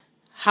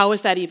How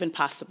is that even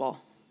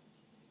possible?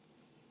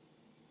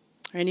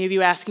 Are any of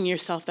you asking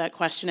yourself that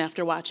question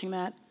after watching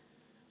that?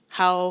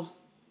 How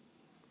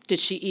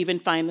did she even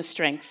find the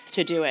strength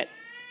to do it?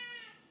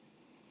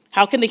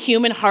 How can the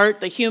human heart,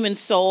 the human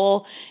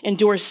soul,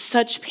 endure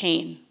such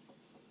pain,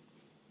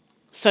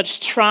 such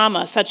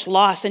trauma, such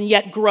loss, and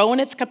yet grow in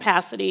its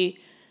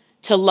capacity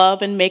to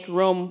love and make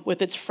room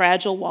with its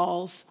fragile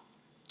walls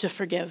to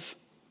forgive,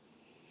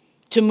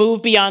 to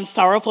move beyond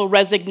sorrowful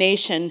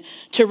resignation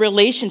to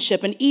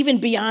relationship, and even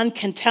beyond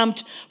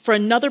contempt for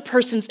another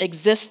person's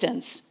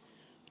existence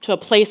to a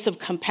place of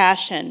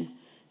compassion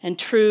and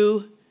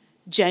true,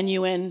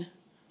 genuine,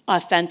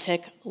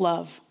 authentic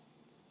love?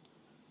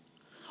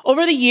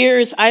 Over the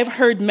years, I've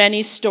heard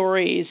many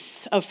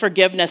stories of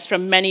forgiveness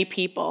from many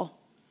people.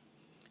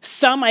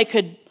 Some I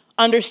could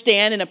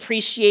understand and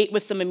appreciate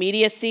with some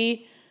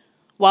immediacy,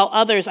 while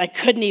others I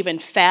couldn't even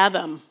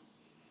fathom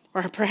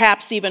or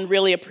perhaps even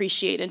really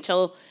appreciate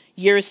until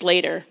years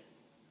later.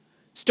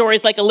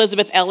 Stories like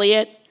Elizabeth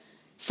Elliot.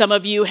 Some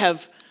of you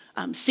have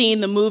seen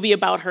the movie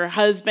about her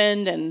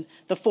husband and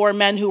the 4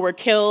 men who were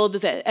killed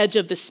at the edge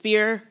of the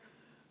spear.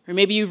 Or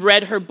maybe you've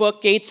read her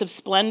book, Gates of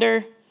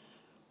Splendor.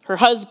 Her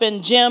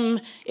husband, Jim,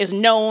 is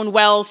known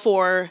well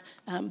for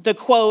the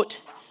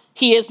quote,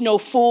 "He is no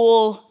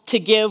fool to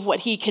give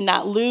what he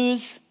cannot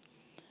lose."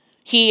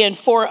 He and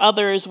 4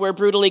 others were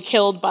brutally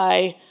killed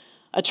by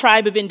a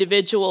tribe of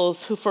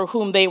individuals for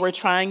whom they were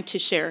trying to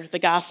share the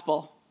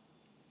gospel.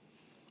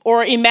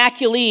 Or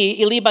Immaculée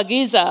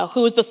Ilibagiza,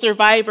 who is the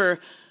survivor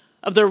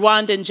of the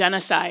Rwandan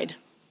genocide,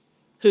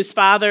 whose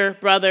father,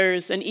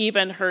 brothers, and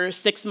even her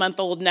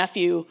 6-month-old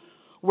nephew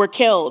were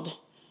killed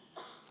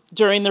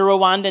during the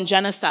Rwandan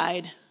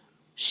genocide.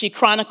 She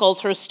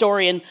chronicles her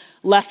story in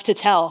Left to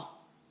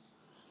Tell.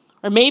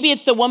 Or maybe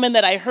it's the woman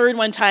that I heard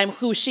one time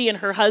who she and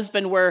her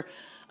husband were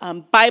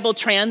Bible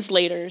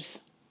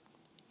translators,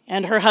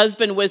 and her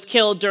husband was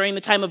killed during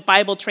the time of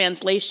Bible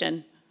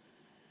translation.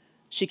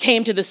 She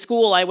came to the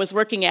school I was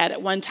working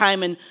at one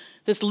time, and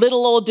this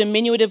little old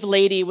diminutive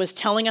lady was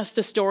telling us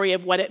the story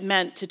of what it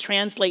meant to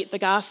translate the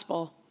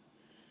gospel.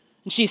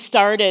 And she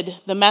started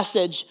the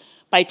message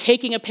by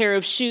taking a pair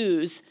of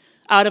shoes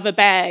out of a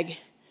bag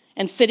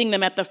and sitting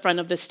them at the front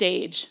of the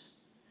stage.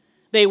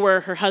 They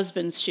were her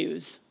husband's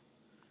shoes,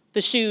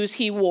 the shoes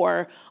he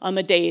wore on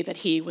the day that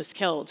he was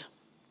killed.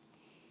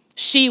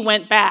 She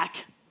went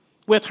back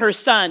with her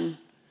son,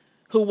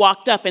 who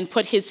walked up and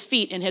put his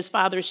feet in his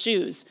father's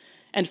shoes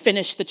and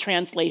finished the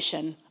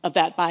translation of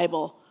that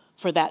Bible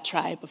for that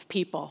tribe of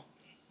people.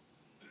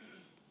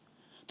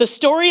 The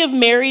story of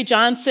Mary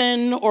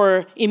Johnson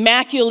or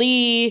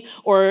Immaculée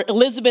or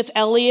Elizabeth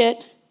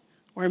Elliot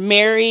or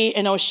Mary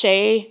and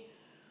O'Shea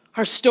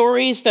are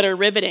stories that are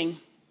riveting.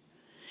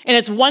 And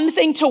it's one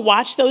thing to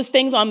watch those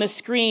things on the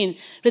screen,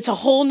 but it's a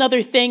whole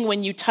nother thing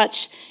when you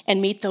touch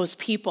and meet those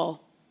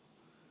people.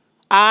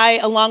 I,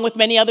 along with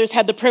many others,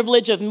 had the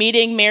privilege of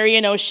meeting Mary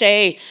and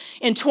O'Shea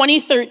in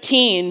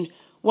 2013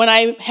 when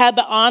I had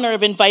the honor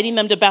of inviting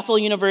them to Bethel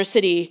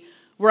University,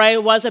 where I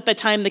was at the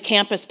time the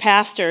campus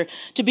pastor,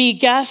 to be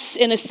guests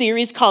in a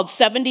series called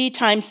 70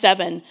 times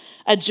 7,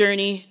 A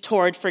Journey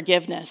Toward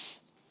Forgiveness.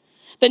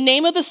 The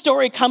name of the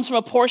story comes from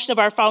a portion of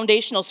our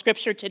foundational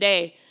scripture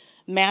today,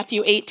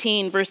 Matthew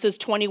 18, verses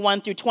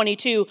 21 through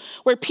 22,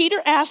 where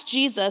Peter asked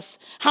Jesus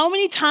how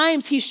many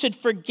times he should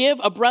forgive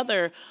a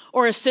brother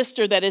or a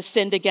sister that has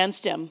sinned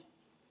against him.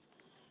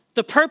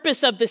 The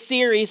purpose of the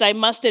series, I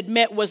must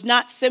admit, was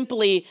not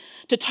simply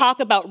to talk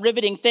about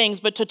riveting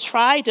things, but to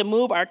try to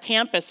move our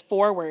campus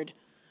forward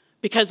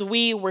because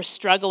we were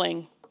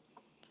struggling.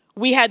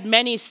 We had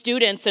many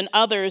students and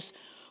others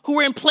who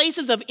were in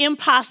places of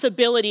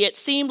impossibility. It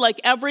seemed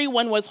like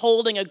everyone was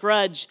holding a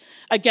grudge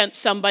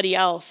against somebody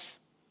else.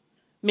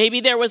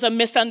 Maybe there was a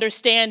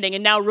misunderstanding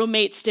and now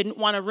roommates didn't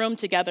want to room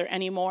together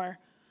anymore.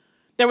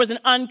 There was an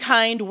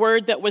unkind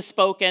word that was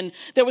spoken.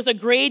 There was a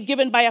grade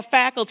given by a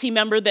faculty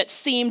member that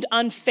seemed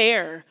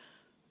unfair,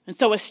 and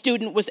so a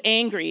student was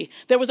angry.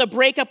 There was a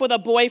breakup with a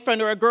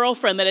boyfriend or a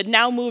girlfriend that had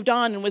now moved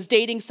on and was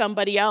dating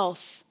somebody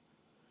else.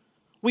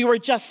 We were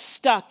just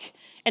stuck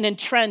and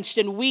entrenched,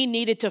 and we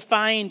needed to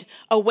find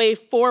a way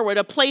forward,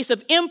 a place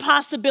of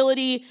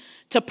impossibility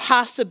to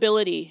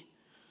possibility,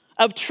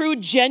 of true,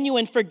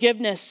 genuine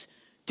forgiveness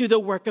through the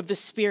work of the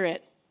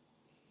Spirit.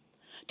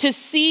 To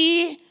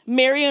see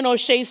Mary and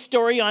O'Shea's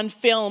story on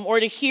film or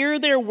to hear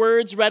their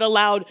words read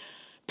aloud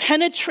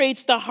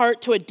penetrates the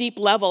heart to a deep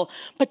level,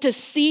 but to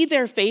see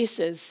their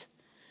faces,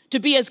 to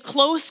be as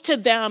close to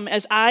them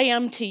as I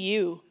am to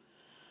you,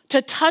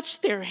 to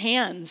touch their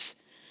hands,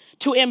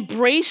 to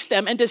embrace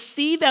them, and to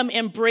see them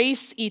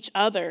embrace each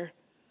other,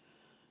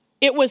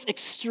 it was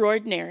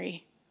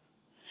extraordinary.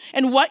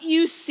 And what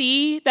you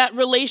see, that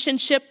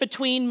relationship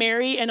between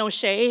Mary and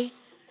O'Shea,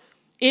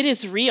 it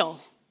is real.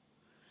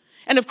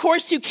 And of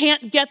course, you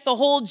can't get the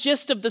whole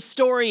gist of the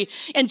story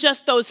in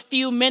just those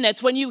few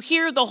minutes. When you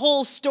hear the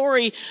whole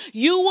story,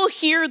 you will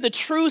hear the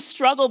true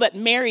struggle that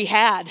Mary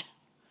had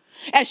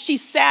as she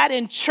sat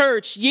in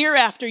church year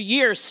after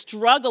year,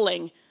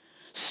 struggling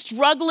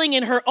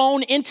in her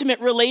own intimate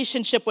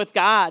relationship with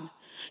God,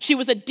 She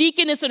was a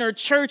deaconess in her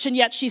church, and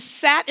yet she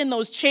sat in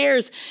those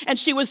chairs, and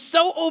she was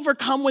so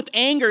overcome with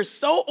anger,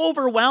 so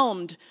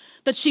overwhelmed,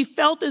 that she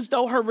felt as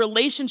though her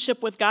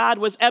relationship with God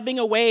was ebbing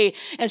away,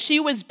 and she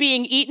was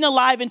being eaten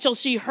alive until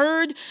she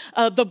heard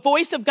the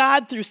voice of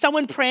God through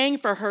someone praying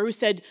for her who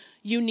said,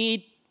 "You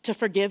need to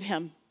forgive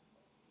him."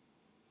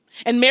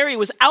 And Mary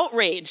was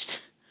outraged.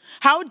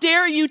 "How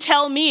dare you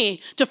tell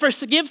me to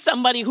forgive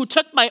somebody who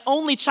took my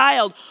only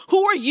child?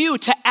 Who are you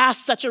to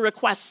ask such a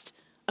request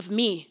of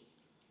me?"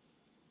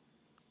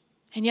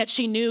 And yet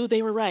she knew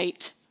they were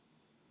right,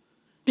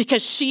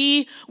 because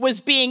she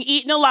was being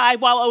eaten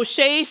alive while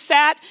O'Shea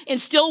sat in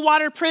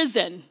Stillwater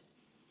prison,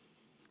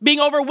 being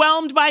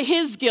overwhelmed by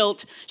his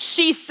guilt.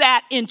 She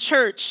sat in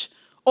church,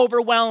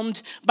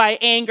 overwhelmed by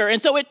anger.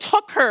 And so it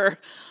took her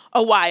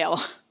a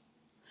while.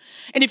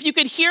 And if you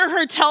could hear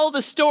her tell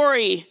the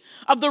story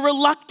of the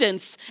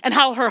reluctance and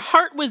how her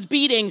heart was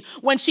beating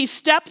when she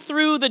stepped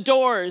through the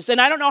doors. And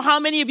I don't know how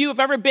many of you have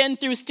ever been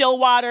through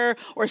Stillwater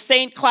or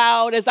St.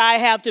 Cloud as I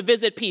have to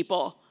visit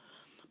people,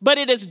 but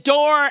it is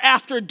door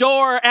after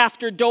door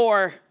after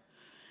door.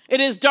 It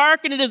is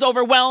dark and it is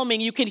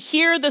overwhelming. You can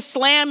hear the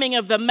slamming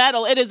of the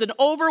metal. It is an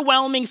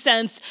overwhelming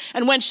sense.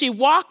 And when she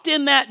walked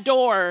in that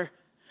door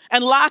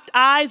and locked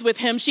eyes with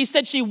him, she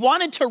said she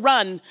wanted to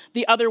run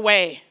the other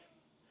way.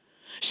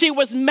 She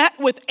was met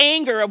with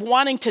anger of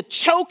wanting to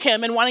choke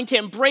him and wanting to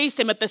embrace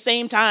him at the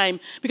same time,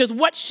 because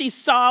what she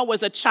saw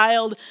was a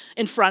child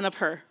in front of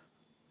her.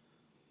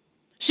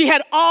 She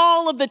had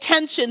all of the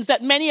tensions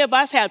that many of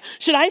us have.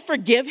 Should I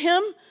forgive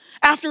him?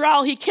 After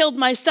all, he killed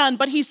my son,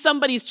 but he's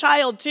somebody's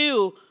child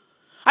too.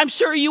 I'm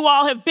sure you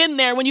all have been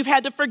there when you've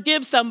had to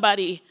forgive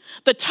somebody.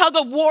 The tug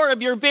of war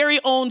of your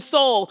very own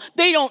soul.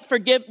 They don't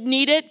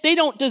need it. They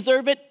don't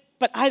deserve it,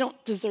 but I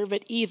don't deserve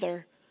it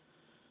either.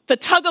 The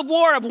tug of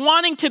war of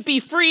wanting to be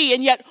free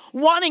and yet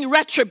wanting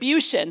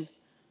retribution.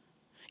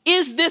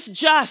 Is this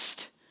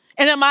just?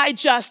 And am I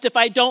just if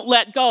I don't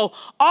let go?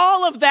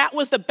 All of that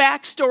was the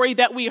backstory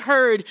that we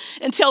heard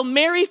until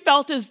Mary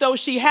felt as though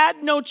she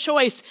had no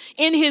choice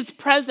in his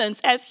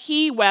presence as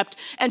he wept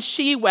and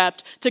she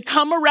wept to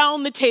come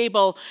around the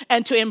table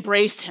and to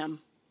embrace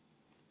him.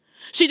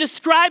 She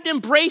described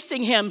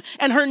embracing him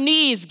and her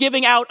knees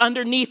giving out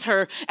underneath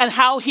her, and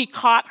how he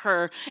caught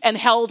her and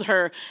held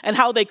her, and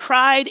how they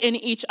cried in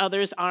each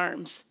other's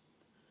arms.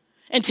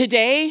 And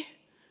today,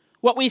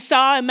 what we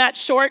saw in that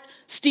short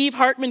Steve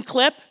Hartman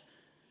clip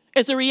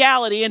is a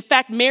reality. In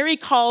fact, Mary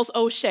calls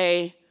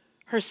O'Shea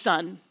her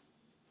son.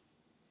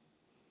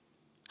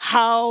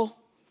 How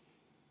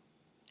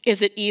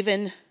is it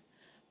even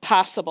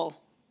possible?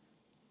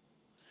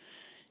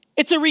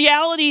 It's a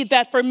reality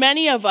that for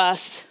many of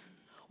us,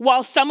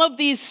 while some of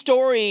these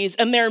stories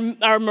and they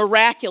are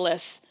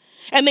miraculous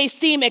and they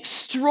seem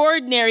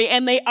extraordinary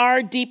and they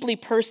are deeply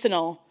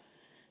personal,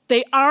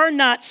 they are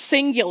not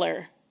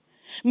singular,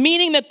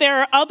 meaning that there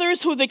are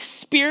others who have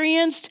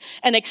experienced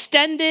and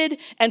extended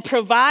and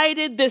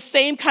provided this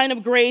same kind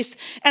of grace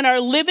and are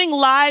living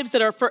lives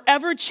that are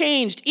forever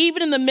changed,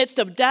 even in the midst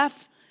of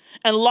death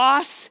and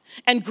loss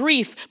and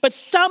grief. But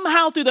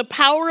somehow through the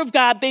power of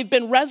God, they've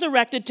been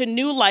resurrected to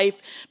new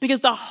life because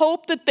the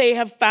hope that they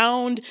have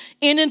found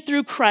in and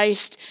through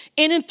Christ,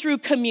 in and through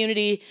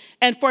community,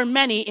 and for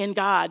many in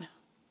God.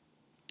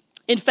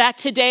 In fact,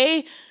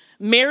 today,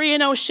 Mary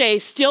and O'Shea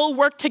still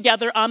work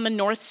together on the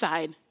north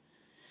side.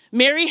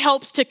 Mary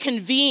helps to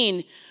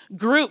convene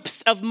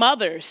groups of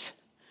mothers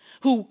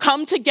who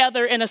come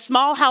together in a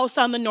small house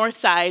on the north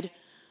side,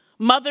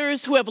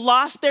 mothers who have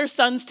lost their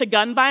sons to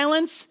gun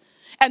violence,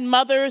 and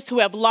mothers who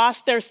have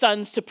lost their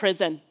sons to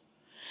prison.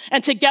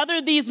 And together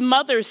these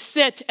mothers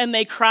sit and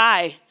they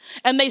cry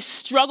and they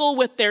struggle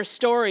with their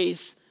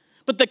stories.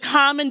 But the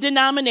common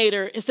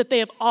denominator is that they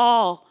have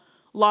all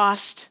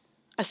lost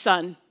a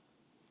son.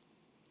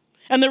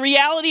 And the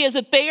reality is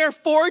that they are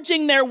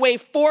forging their way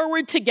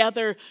forward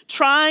together,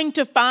 trying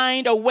to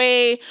find a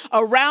way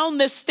around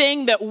this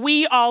thing that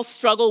we all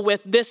struggle with,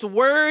 this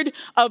word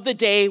of the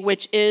day,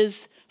 which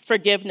is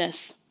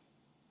forgiveness.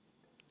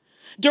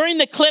 During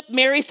the clip,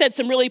 Mary said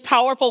some really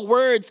powerful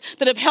words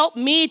that have helped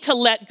me to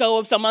let go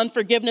of some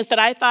unforgiveness that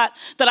I thought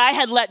that I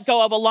had let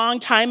go of a long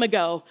time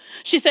ago.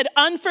 She said,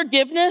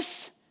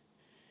 unforgiveness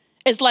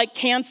is like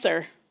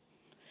cancer.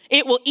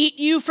 It will eat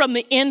you from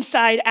the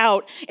inside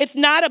out. It's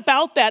not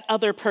about that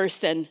other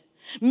person.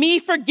 Me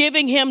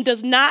forgiving him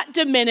does not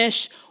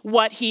diminish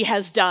what he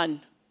has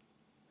done.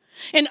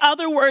 In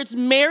other words,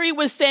 Mary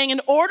was saying,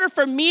 in order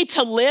for me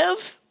to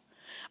live,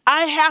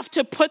 I have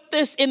to put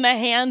this in the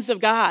hands of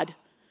God.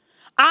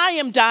 I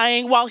am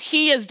dying while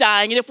he is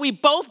dying. And if we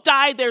both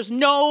die, there's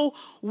no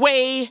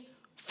way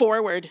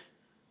forward.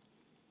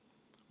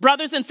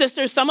 Brothers and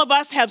sisters, some of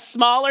us have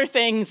smaller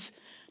things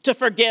to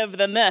forgive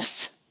than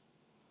this.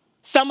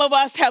 Some of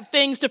us have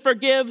things to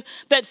forgive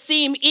that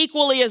seem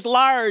equally as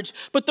large,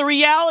 but the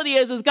reality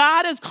is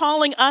God is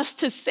calling us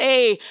to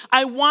say,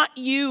 I want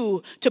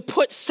you to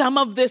put some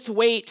of this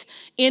weight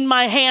in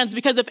my hands,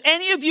 because if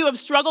any of you have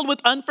struggled with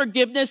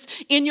unforgiveness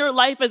in your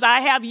life as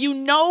I have, you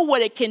know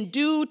what it can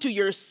do to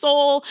your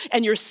soul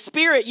and your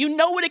spirit. You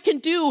know what it can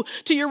do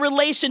to your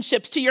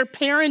relationships, to your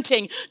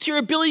parenting, to your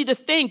ability to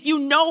think. You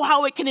know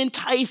how it can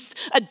entice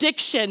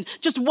addiction,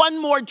 just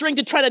one more drink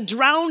to try to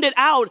drown it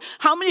out.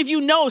 How many of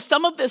you know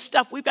some of this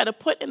stuff we've got to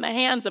put in the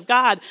hands of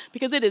God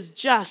because it is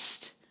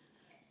just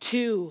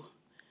too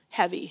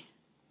heavy?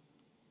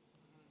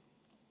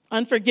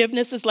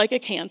 Unforgiveness is like a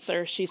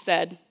cancer, she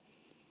said.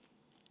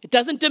 It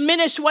doesn't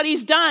diminish what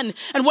he's done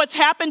and what's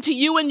happened to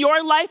you in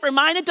your life or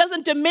mine. It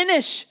doesn't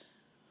diminish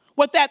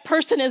what that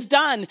person has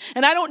done.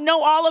 And I don't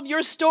know all of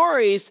your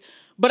stories,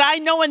 but I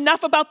know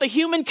enough about the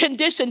human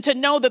condition to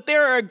know that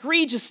there are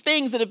egregious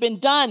things that have been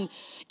done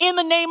in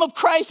the name of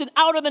Christ and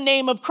out of the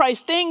name of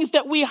Christ, things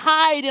that we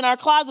hide in our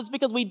closets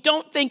because we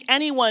don't think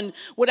anyone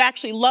would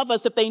actually love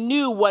us if they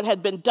knew what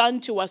had been done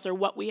to us or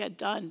what we had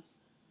done.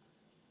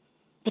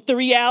 But the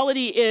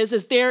reality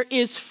is there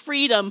is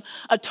freedom,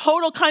 a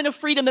total kind of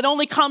freedom that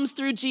only comes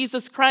through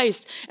Jesus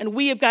Christ. And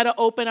we have got to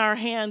open our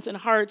hands and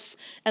hearts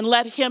and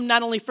let him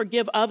not only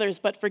forgive others,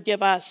 but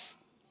forgive us.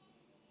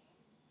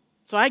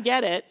 So I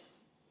get it.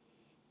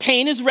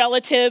 Pain is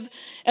relative,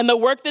 and the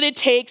work that it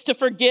takes to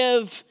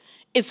forgive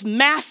is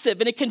massive,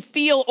 and it can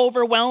feel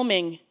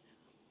overwhelming.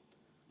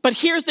 But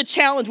here's the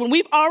challenge. When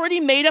we've already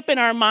made up in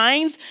our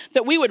minds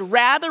that we would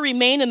rather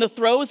remain in the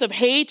throes of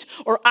hate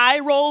or eye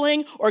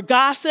rolling or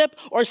gossip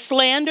or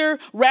slander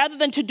rather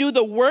than to do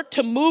the work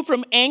to move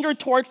from anger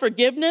toward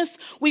forgiveness,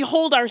 we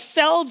hold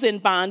ourselves in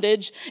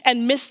bondage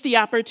and miss the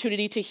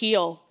opportunity to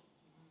heal.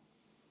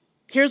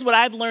 Here's what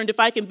I've learned,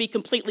 if I can be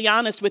completely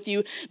honest with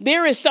you.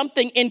 There is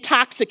something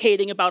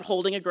intoxicating about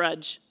holding a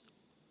grudge.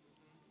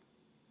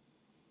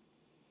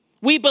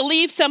 We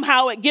believe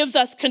somehow it gives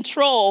us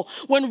control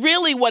when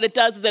really what it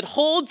does is it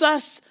holds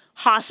us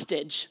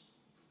hostage.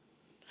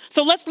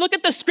 So let's look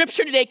at the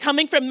scripture today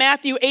coming from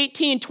Matthew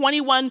 18,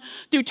 21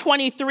 through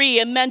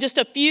 23, and then just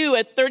a few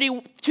at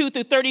 32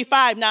 through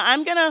 35. Now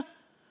I'm gonna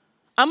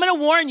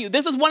warn you,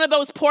 this is one of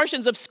those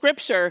portions of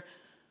scripture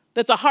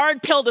that's a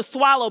hard pill to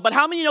swallow, but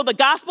how many of you know the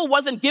gospel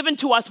wasn't given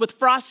to us with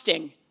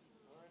frosting?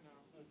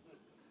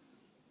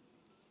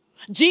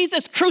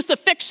 Jesus'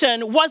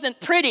 crucifixion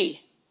wasn't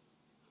pretty.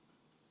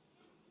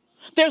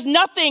 There's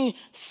nothing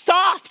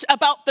soft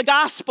about the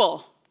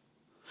gospel.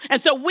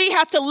 And so we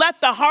have to let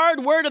the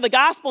hard word of the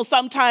gospel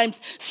sometimes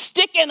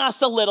stick in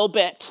us a little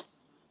bit.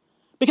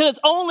 Because it's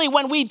only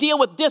when we deal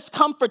with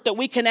discomfort that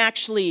we can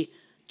actually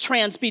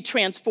be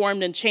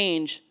transformed and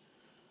change.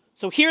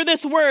 So hear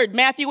this word,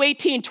 Matthew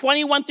 18,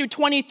 21 through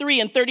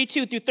 23 and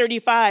 32 through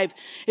 35.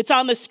 It's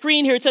on the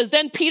screen here. It says,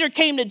 then Peter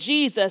came to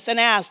Jesus and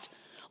asked,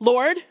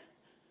 Lord,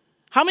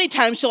 how many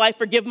times shall I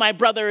forgive my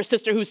brother or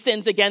sister who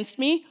sins against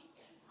me?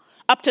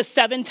 Up to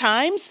 7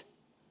 times?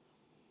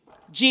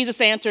 Jesus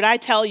answered, I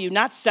tell you,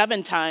 not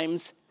 7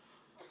 times,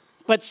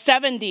 but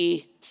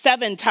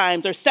 77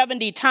 times, or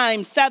 70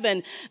 times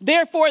 7.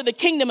 Therefore, the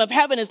kingdom of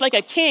heaven is like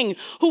a king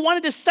who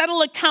wanted to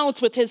settle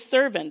accounts with his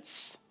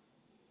servants.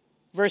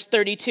 Verse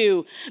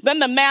 32, then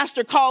the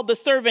master called the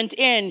servant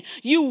in.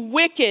 You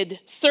wicked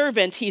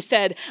servant, he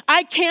said,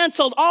 I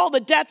canceled all the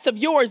debts of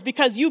yours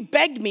because you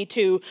begged me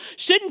to.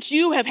 Shouldn't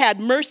you have had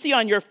mercy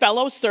on your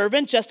fellow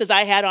servant just as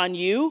I had on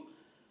you?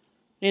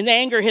 In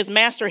anger, his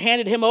master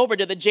handed him over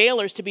to the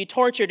jailers to be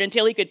tortured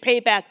until he could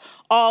pay back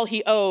all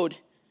he owed.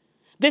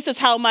 This is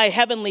how my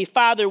heavenly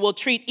Father will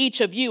treat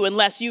each of you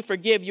unless you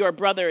forgive your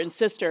brother and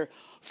sister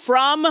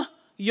from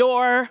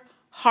your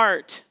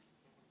heart.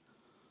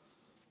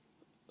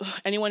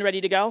 Anyone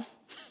ready to go?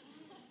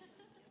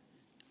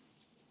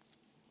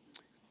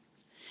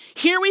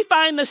 Here we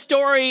find the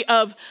story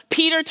of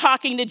Peter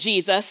talking to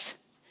Jesus.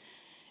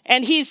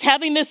 And he's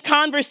having this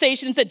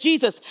conversation and said,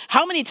 Jesus,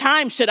 how many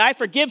times should I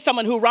forgive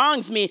someone who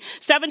wrongs me?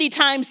 70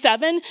 times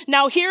 7?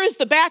 Now here is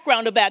the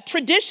background of that.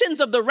 Traditions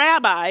of the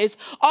rabbis,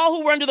 all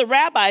who were under the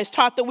rabbis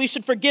taught that we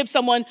should forgive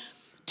someone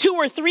 2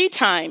 or 3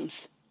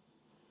 times.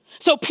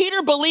 So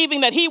Peter,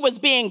 believing that he was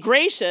being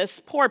gracious,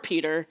 poor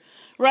Peter,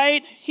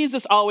 right? He's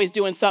just always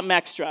doing something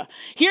extra.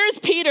 Here's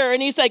Peter,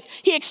 and he's like,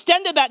 he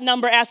extended that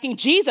number asking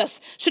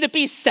Jesus, should it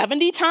be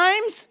 70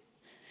 times?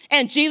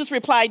 And Jesus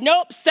replied,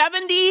 nope,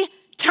 70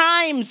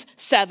 times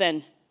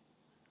 7.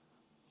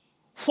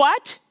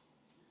 What?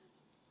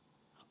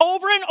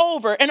 Over and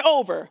over and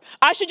over.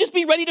 I should just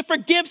be ready to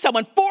forgive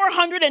someone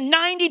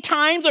 490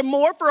 times or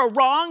more for a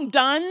wrong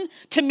done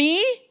to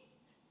me?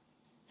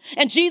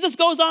 And Jesus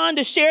goes on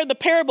to share the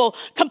parable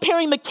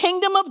comparing the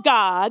kingdom of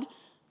God,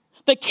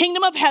 the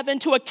kingdom of heaven,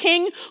 to a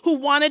king who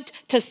wanted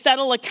to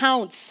settle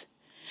accounts.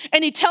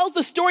 And he tells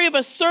the story of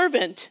a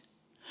servant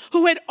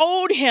who had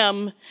owed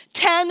him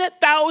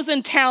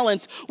 10,000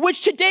 talents,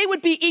 which today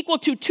would be equal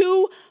to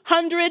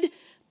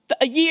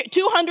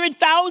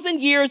 200,000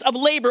 years of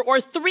labor, or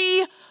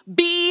 $3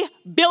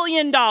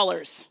 billion.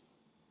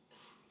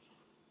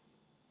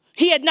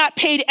 He had not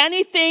paid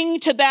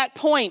anything to that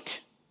point.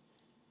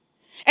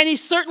 And he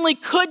certainly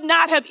could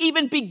not have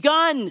even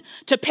begun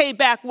to pay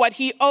back what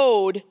he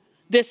owed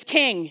this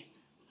king.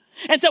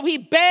 And so he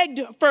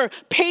begged for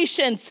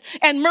patience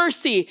and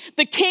mercy.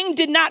 The king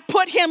did not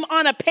put him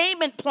on a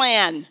payment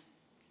plan.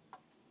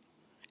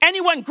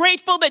 Anyone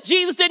grateful that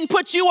Jesus didn't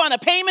put you on a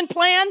payment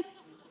plan?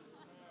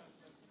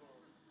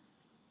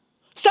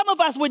 Some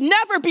of us would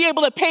never be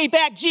able to pay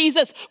back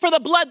Jesus for the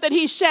blood that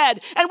he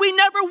shed, and we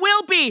never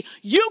will be.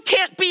 You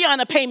can't be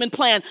on a payment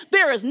plan.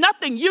 There is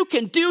nothing you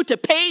can do to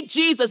pay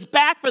Jesus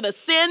back for the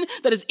sin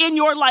that is in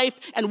your life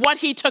and what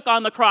he took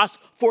on the cross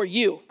for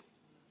you.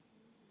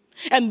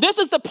 And this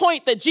is the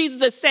point that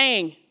Jesus is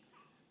saying.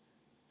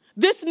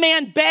 This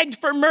man begged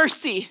for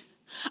mercy.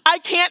 I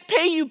can't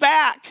pay you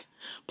back.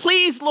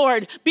 Please,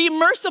 Lord, be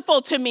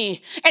merciful to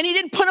me. And he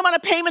didn't put him on a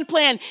payment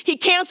plan. He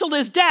canceled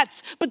his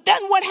debts. But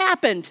then what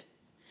happened?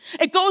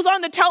 It goes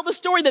on to tell the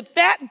story that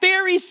that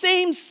very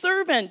same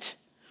servant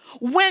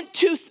went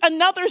to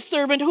another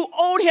servant who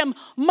owed him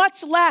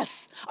much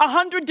less,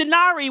 100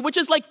 denarii, which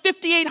is like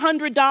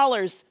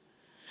 $5,800,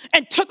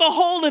 and took a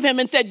hold of him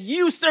and said,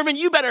 you servant,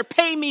 you better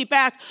pay me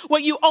back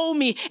what you owe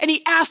me. And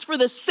he asked for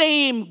the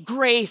same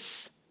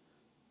grace.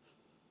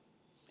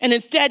 And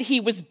instead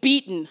he was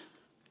beaten.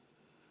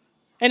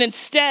 And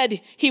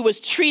instead he was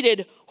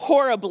treated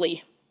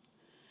horribly.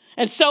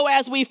 And so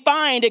as we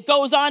find, it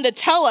goes on to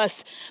tell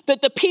us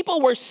that the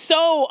people were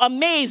so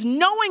amazed,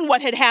 knowing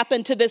what had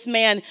happened to this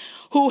man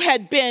who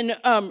had been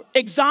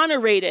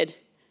exonerated,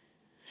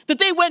 that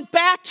they went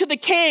back to the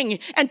king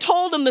and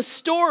told him the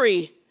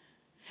story.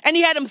 And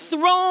he had him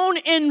thrown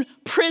in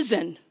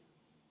prison.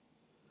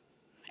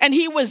 And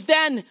he was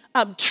then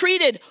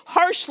treated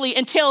harshly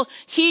until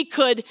he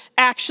could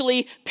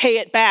actually pay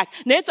it back.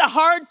 Now, it's a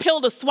hard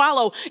pill to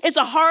swallow. It's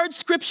a hard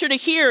scripture to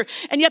hear.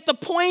 And yet the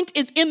point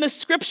is in the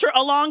scripture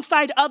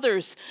alongside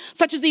others,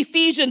 such as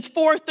Ephesians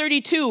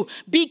 4:32,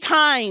 be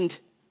kind,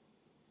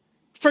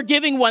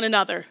 forgiving one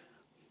another.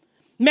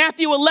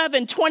 Matthew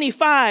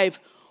 11:25,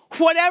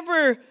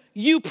 whenever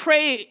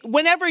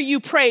you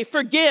pray,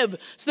 forgive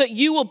so that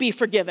you will be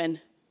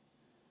forgiven.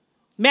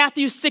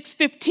 Matthew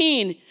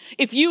 6:15,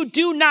 if you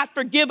do not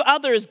forgive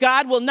others,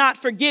 God will not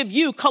forgive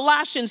you.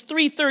 Colossians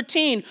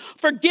 3:13,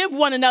 forgive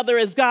one another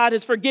as God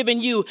has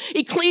forgiven you.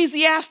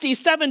 Ecclesiastes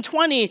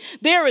 7:20,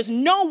 there is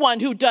no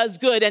one who does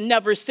good and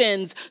never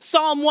sins.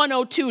 Psalm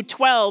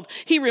 102:12,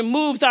 he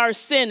removes our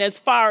sin as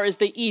far as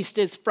the east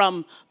is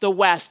from the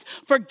west.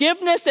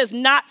 Forgiveness is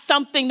not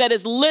something that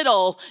is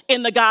little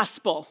in the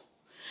gospel.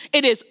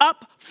 It is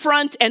up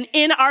front and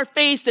in our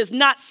faces,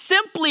 not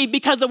simply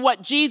because of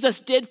what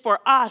Jesus did for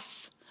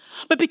us,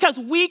 but because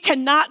we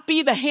cannot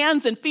be the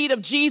hands and feet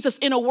of Jesus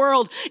in a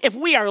world if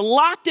we are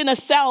locked in a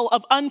cell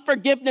of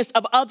unforgiveness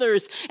of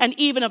others and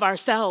even of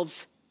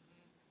ourselves.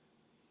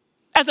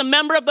 As a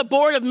member of the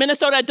board of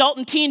Minnesota Adult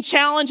and Teen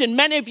Challenge, and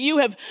many of you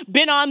have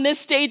been on this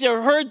stage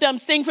or heard them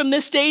sing from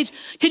this stage,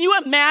 can you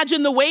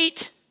imagine the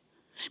weight?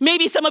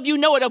 Maybe some of you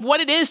know it, of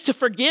what it is to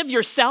forgive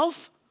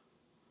yourself.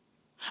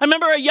 I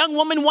remember a young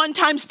woman one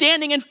time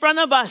standing in front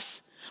of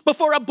us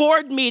before a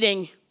board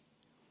meeting,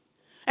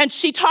 and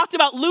she talked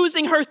about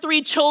losing her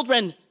 3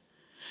 children.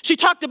 She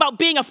talked about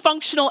being a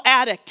functional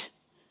addict.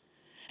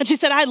 And she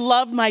said, I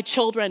love my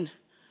children,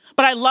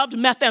 but I loved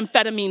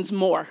methamphetamines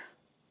more.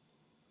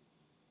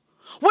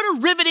 What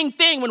a riveting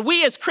thing when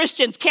we as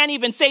Christians can't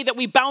even say that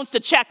we bounced a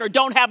check or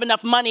don't have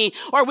enough money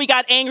or we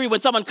got angry when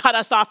someone cut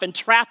us off in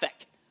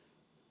traffic.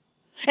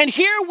 And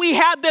here we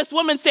had this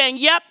woman saying,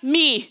 yep,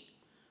 me.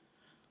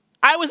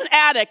 I was an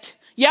addict.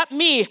 Yep,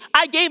 me.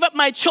 I gave up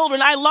my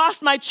children. I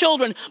lost my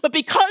children. But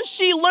because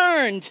she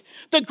learned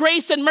the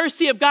grace and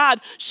mercy of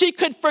God, she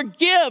could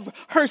forgive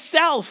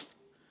herself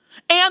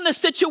and the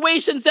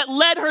situations that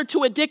led her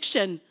to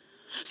addiction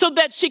so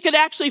that she could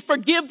actually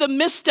forgive the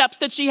missteps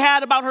that she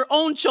had about her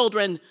own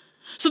children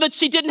so that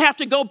she didn't have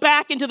to go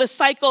back into the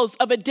cycles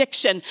of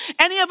addiction.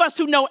 Any of us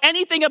who know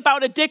anything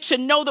about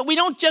addiction know that we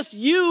don't just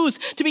use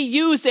to be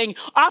using.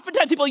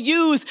 Oftentimes people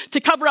use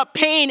to cover up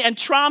pain and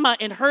trauma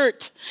and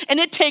hurt. And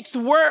it takes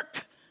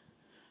work.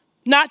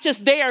 Not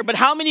just there, but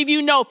how many of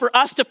you know for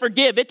us to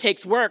forgive, it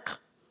takes work?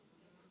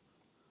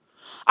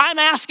 I'm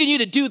asking you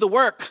to do the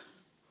work.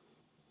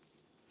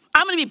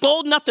 I'm going to be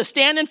bold enough to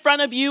stand in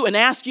front of you and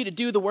ask you to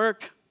do the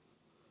work.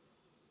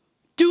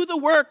 Do the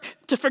work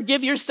to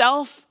forgive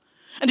yourself.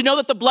 And to know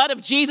that the blood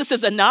of Jesus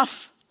is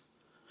enough,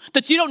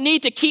 that you don't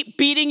need to keep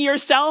beating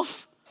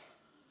yourself,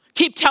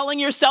 keep telling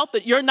yourself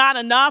that you're not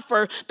enough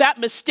or that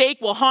mistake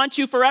will haunt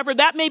you forever.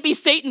 That may be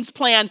Satan's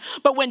plan,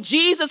 but when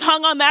Jesus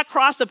hung on that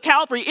cross of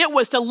Calvary, it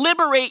was to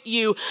liberate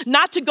you,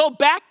 not to go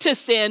back to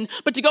sin,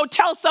 but to go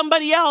tell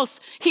somebody else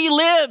he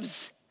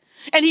lives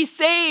and he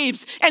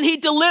saves and he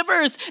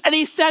delivers and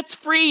he sets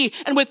free,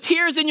 and with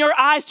tears in your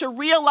eyes to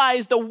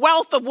realize the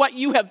wealth of what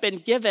you have been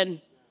given.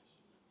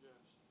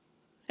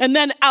 And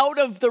then out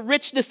of the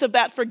richness of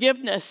that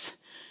forgiveness,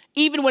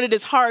 even when it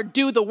is hard,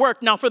 do the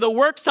work. Now for the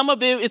work, some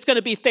of it, it's going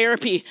to be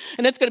therapy.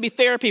 And it's going to be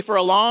therapy for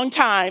a long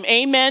time.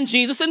 Amen.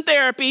 Jesus in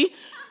therapy.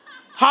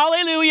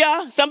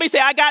 Hallelujah. Somebody say,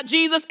 I got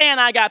Jesus and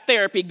I got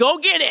therapy. Go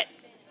get it.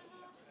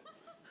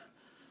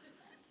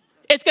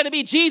 It's going to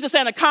be Jesus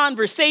and a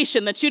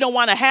conversation that you don't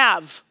want to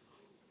have,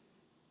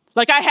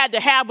 like I had to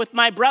have with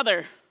my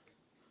brother.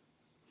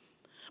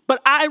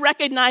 But I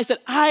recognize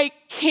that I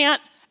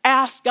can't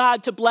ask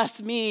God to bless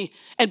me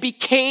and be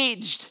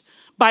caged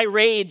by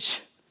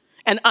rage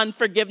and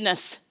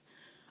unforgiveness.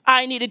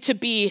 I needed to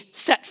be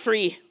set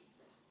free.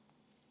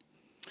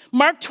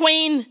 Mark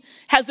Twain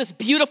has this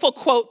beautiful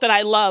quote that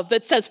I love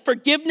that says,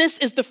 forgiveness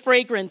is the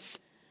fragrance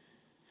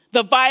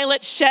the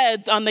violet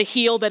sheds on the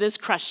heel that has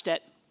crushed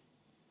it.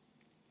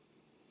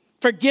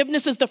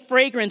 Forgiveness is the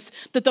fragrance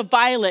that the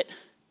violet,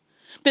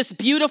 this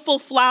beautiful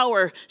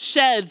flower,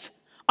 sheds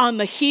on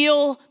the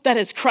heel that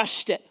has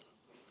crushed it.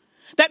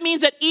 That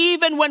means that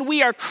even when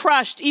we are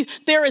crushed,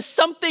 there is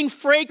something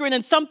fragrant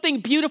and something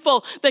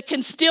beautiful that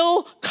can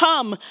still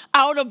come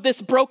out of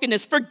this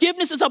brokenness.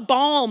 Forgiveness is a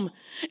balm.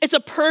 It's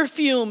a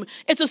perfume.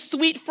 It's a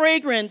sweet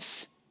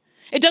fragrance.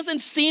 It doesn't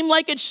seem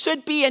like it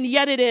should be, and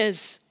yet it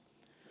is.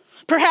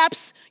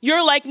 Perhaps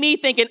you're like me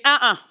thinking,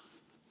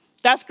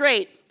 that's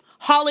great.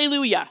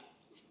 Hallelujah.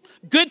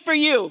 Good for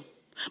you.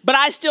 But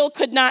I still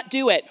could not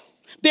do it.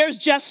 There's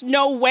just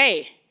no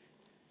way.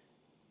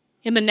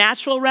 In the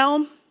natural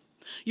realm,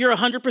 you're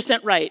 100%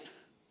 right.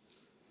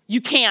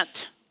 You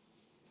can't.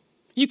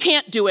 You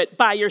can't do it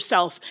by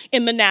yourself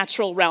in the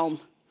natural realm.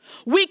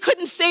 We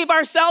couldn't save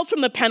ourselves from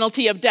the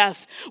penalty of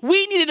death.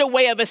 We needed a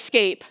way of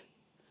escape.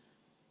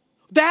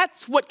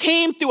 That's what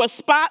came through a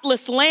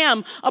spotless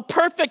lamb, a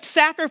perfect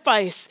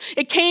sacrifice.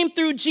 It came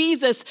through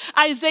Jesus.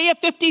 Isaiah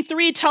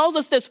 53 tells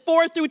us this,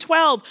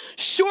 4-12.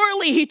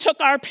 Surely he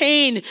took our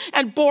pain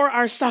and bore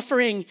our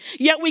suffering,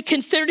 yet we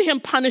considered him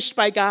punished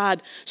by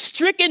God,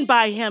 stricken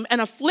by him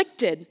and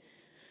afflicted.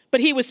 But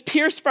he was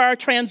pierced for our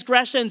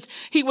transgressions.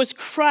 He was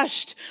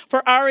crushed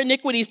for our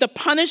iniquities. The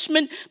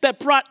punishment that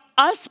brought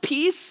us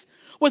peace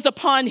was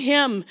upon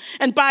him,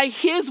 and by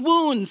his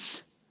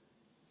wounds,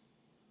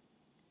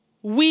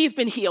 we've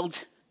been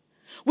healed.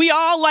 We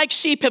all, like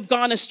sheep, have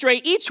gone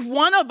astray, each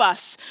one of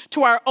us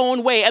to our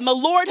own way. And the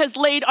Lord has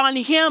laid on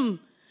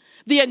him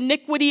the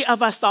iniquity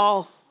of us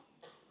all.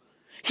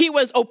 He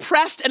was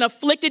oppressed and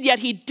afflicted, yet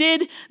he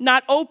did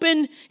not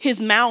open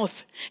his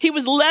mouth. He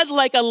was led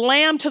like a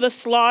lamb to the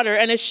slaughter,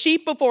 and a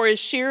sheep before his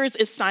shearers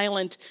is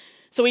silent.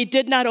 So he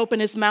did not open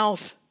his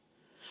mouth.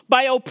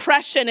 By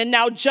oppression and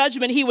now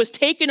judgment, he was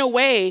taken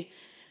away.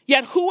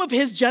 Yet who of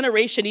his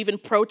generation even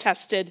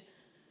protested?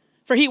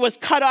 For he was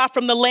cut off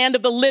from the land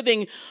of the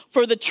living.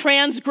 For the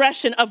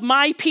transgression of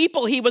my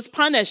people he was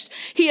punished.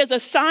 He has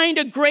assigned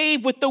a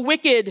grave with the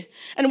wicked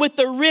and with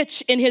the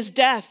rich in his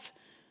death,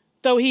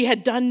 though he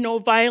had done no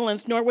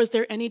violence, nor was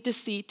there any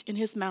deceit in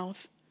his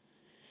mouth.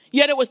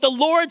 Yet it was the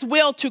Lord's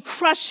will to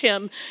crush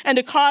him and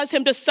to cause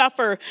him to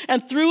suffer.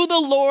 And through the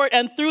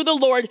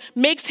Lord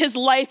makes his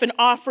life an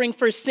offering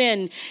for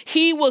sin.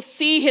 He will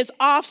see his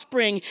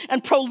offspring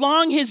and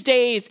prolong his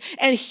days,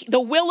 and the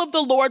will of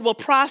the Lord will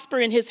prosper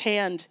in his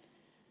hand.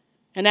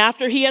 And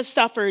after he has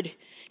suffered,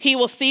 he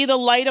will see the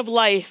light of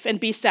life and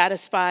be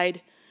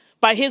satisfied.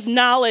 By his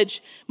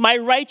knowledge, my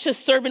righteous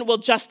servant will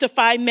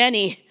justify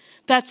many.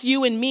 That's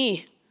you and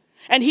me.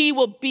 And he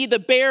will be the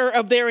bearer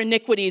of their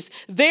iniquities.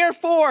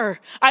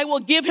 Therefore, I will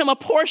give him a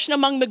portion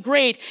among the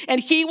great,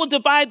 and he will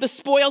divide the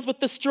spoils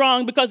with the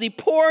strong, because he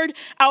poured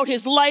out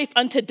his life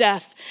unto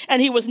death.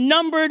 And he was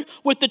numbered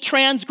with the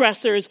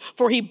transgressors,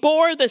 for he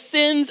bore the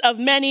sins of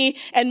many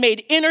and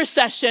made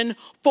intercession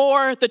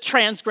for the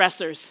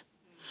transgressors.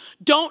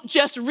 Don't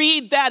just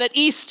read that at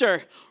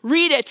Easter.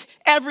 Read it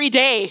every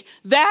day.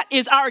 That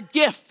is our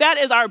gift. That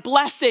is our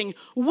blessing.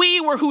 We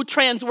were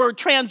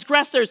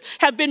transgressors,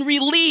 have been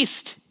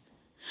released.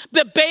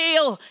 The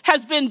bail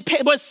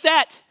was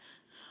set,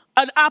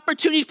 an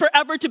opportunity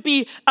forever to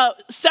be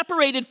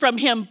separated from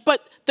him,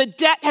 but the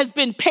debt has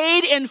been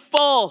paid in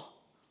full.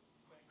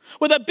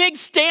 With a big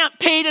stamp,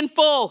 paid in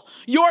full.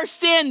 Your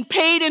sin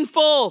paid in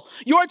full.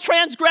 Your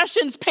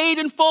transgressions paid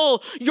in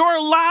full.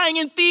 Your lying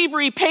and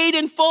thievery paid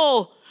in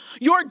full.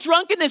 Your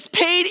drunkenness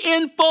paid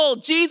in full.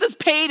 Jesus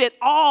paid it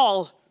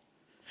all.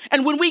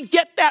 And when we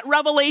get that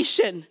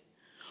revelation,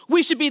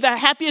 we should be the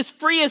happiest,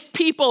 freest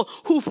people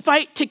who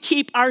fight to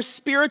keep our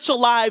spiritual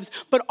lives,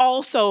 but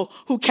also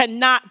who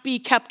cannot be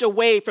kept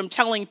away from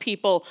telling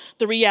people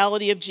the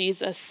reality of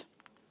Jesus.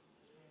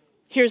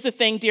 Here's the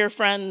thing, dear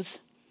friends.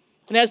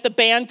 And as the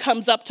band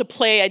comes up to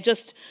play,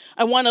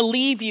 I want to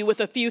leave you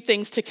with a few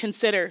things to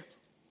consider.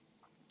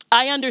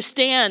 I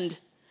understand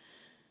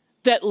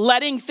that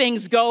letting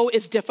things go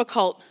is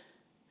difficult.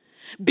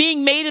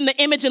 Being made in the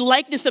image and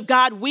likeness of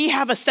God, we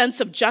have a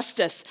sense of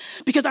justice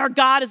because our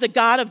God is a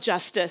God of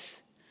justice.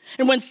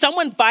 And when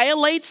someone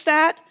violates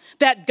that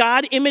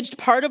God-imaged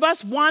part of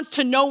us wants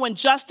to know when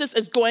justice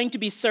is going to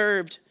be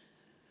served.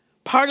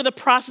 Part of the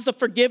process of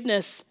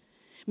forgiveness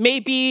may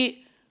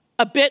be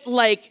a bit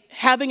like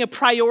having a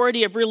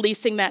priority of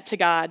releasing that to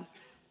God.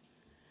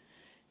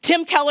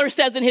 Tim Keller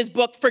says in his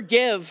book,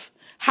 Forgive,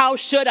 How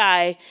Should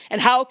I, and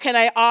How Can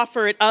I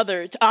Offer It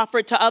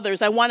to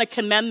Others? I want to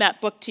commend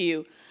that book to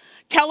you.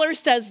 Keller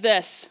says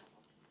this: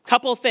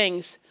 Couple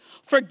things.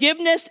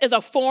 Forgiveness is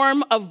a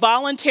form of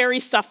voluntary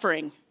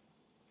suffering.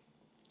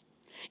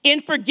 In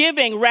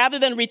forgiving rather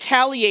than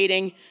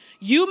retaliating,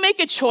 you make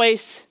a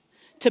choice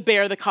to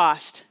bear the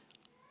cost.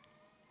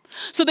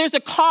 So there's a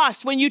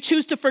cost when you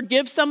choose to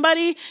forgive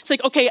somebody. It's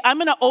like, okay, I'm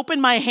going to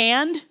open my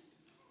hand.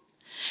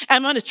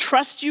 I'm going to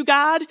trust you,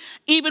 God,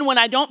 even when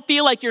I don't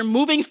feel like you're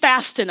moving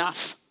fast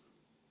enough.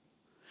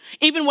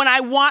 Even when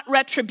I want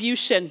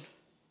retribution.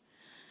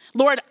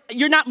 Lord,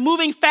 you're not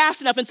moving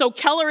fast enough. And so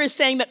Keller is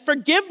saying that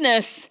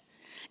forgiveness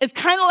is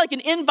kind of like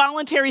an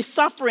involuntary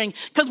suffering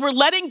because we're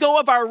letting go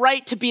of our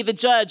right to be the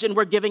judge and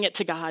we're giving it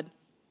to God.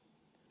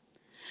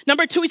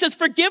 Number 2, he says,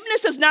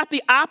 forgiveness is not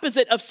the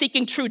opposite of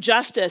seeking true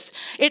justice.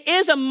 It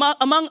is,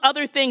 among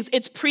other things,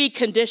 its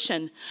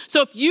precondition.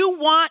 So if you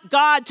want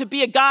God to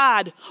be a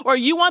God, or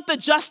you want the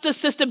justice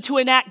system to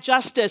enact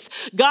justice,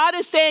 God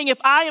is saying, if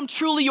I am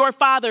truly your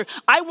Father,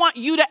 I want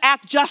you to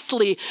act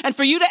justly. And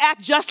for you to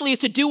act justly is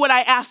to do what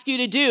I ask you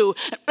to do.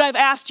 And what I've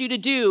asked you to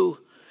do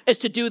is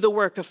to do the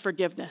work of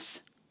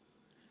forgiveness.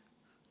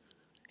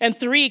 And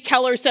 3,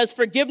 Keller says,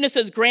 forgiveness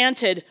is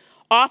granted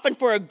often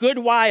for a good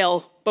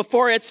while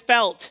before it's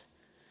felt,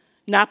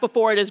 not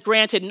before it is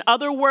granted. In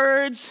other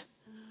words,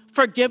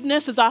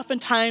 forgiveness is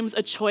oftentimes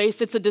a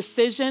choice. It's a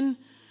decision.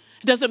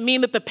 It doesn't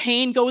mean that the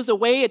pain goes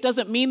away. It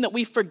doesn't mean that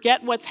we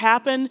forget what's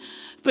happened,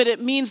 but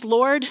it means,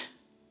 Lord,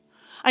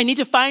 I need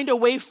to find a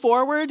way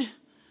forward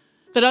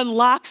that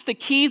unlocks the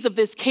keys of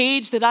this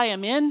cage that I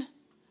am in.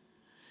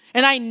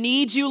 And I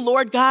need you,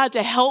 Lord God,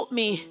 to help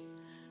me.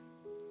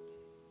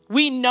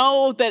 We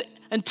know that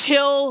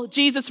until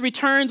Jesus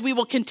returns, we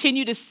will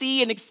continue to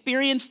see and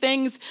experience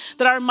things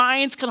that our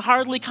minds can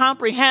hardly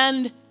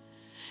comprehend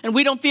and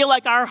we don't feel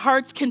like our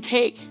hearts can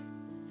take.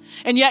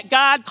 And yet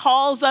God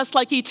calls us,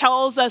 like he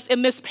tells us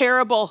in this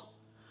parable,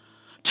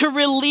 to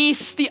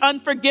release the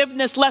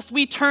unforgiveness lest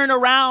we turn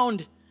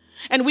around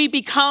and we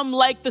become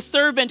like the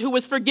servant who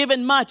was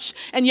forgiven much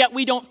and yet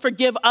we don't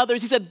forgive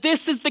others. He said,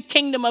 this is the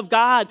kingdom of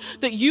God,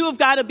 that you have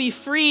got to be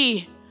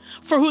free.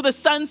 For who the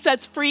Son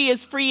sets free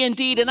is free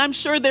indeed. And I'm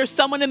sure there's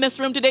someone in this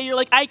room today, you're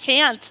like, I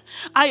can't.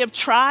 I have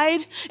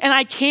tried and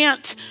I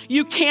can't.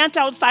 You can't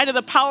outside of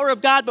the power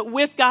of God, but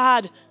with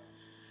God,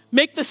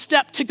 make the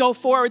step to go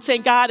forward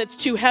saying, God, it's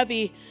too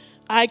heavy.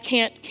 I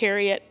can't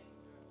carry it.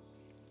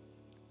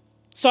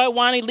 So I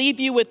want to leave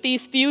you with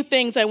these few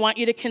things I want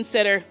you to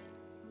consider.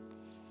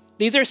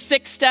 These are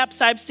 6 steps.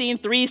 I've seen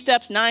 3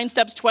 steps, 9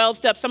 steps, 12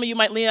 steps. Some of you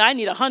might lean, I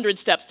need 100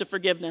 steps to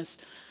forgiveness.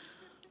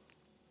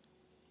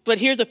 But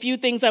here's a few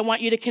things I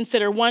want you to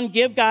consider. 1,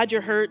 give God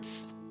your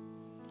hurts.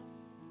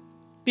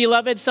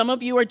 Beloved, some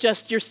of you are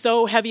you're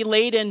so heavy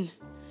laden.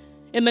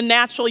 In the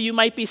natural, you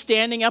might be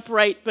standing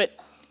upright, but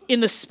in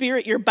the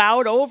spirit, you're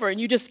bowed over and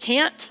you just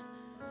can't.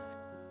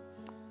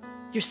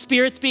 Your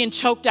spirit's being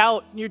choked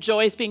out. Your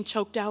joy is being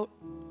choked out.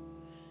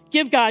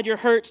 Give God your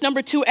hurts.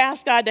 Number 2,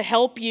 ask God to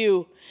help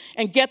you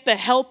and get the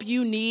help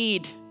you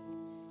need.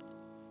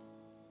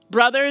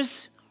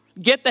 Brothers,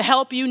 get the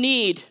help you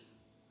need.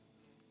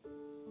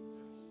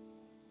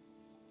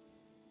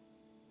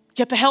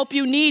 Get the help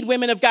you need,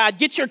 women of God.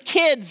 Get your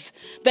kids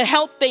the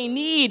help they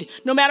need,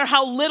 no matter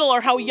how little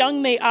or how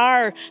young they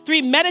are.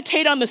 3,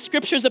 meditate on the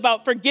scriptures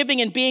about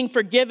forgiving and being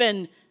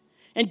forgiven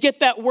and get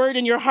that word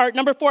in your heart.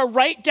 Number 4,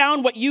 write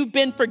down what you've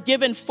been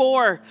forgiven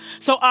for.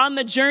 So on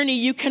the journey,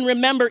 you can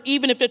remember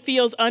even if it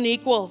feels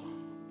unequal.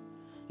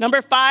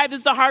 Number 5,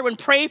 this is a hard one.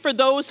 Pray for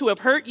those who have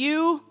hurt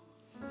you.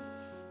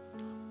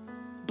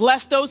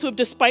 Bless those who have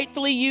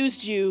despitefully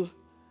used you.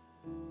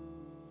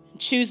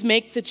 And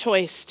make the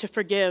choice to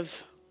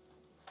forgive.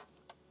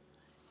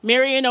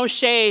 Mary and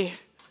O'Shea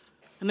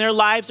and their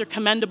lives are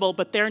commendable,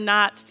 but they're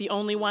not the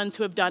only ones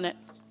who have done it.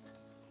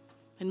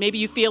 And maybe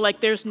you feel like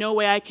there's no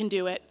way I can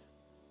do it.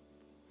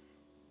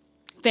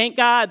 Thank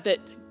God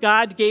that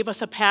God gave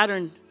us a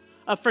pattern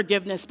of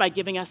forgiveness by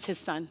giving us his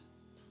Son.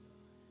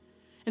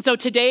 And so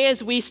today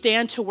as we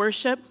stand to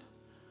worship,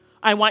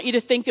 I want you to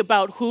think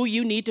about who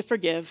you need to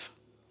forgive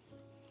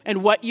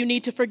and what you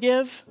need to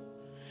forgive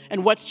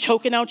and what's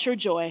choking out your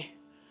joy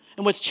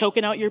and what's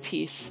choking out your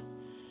peace.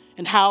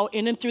 And how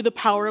in and through the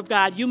power of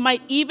God, you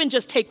might even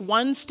just take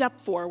one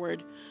step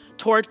forward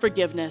toward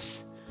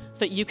forgiveness so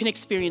that you can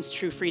experience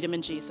true freedom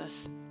in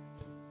Jesus.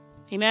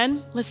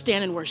 Amen? Let's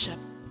stand and worship.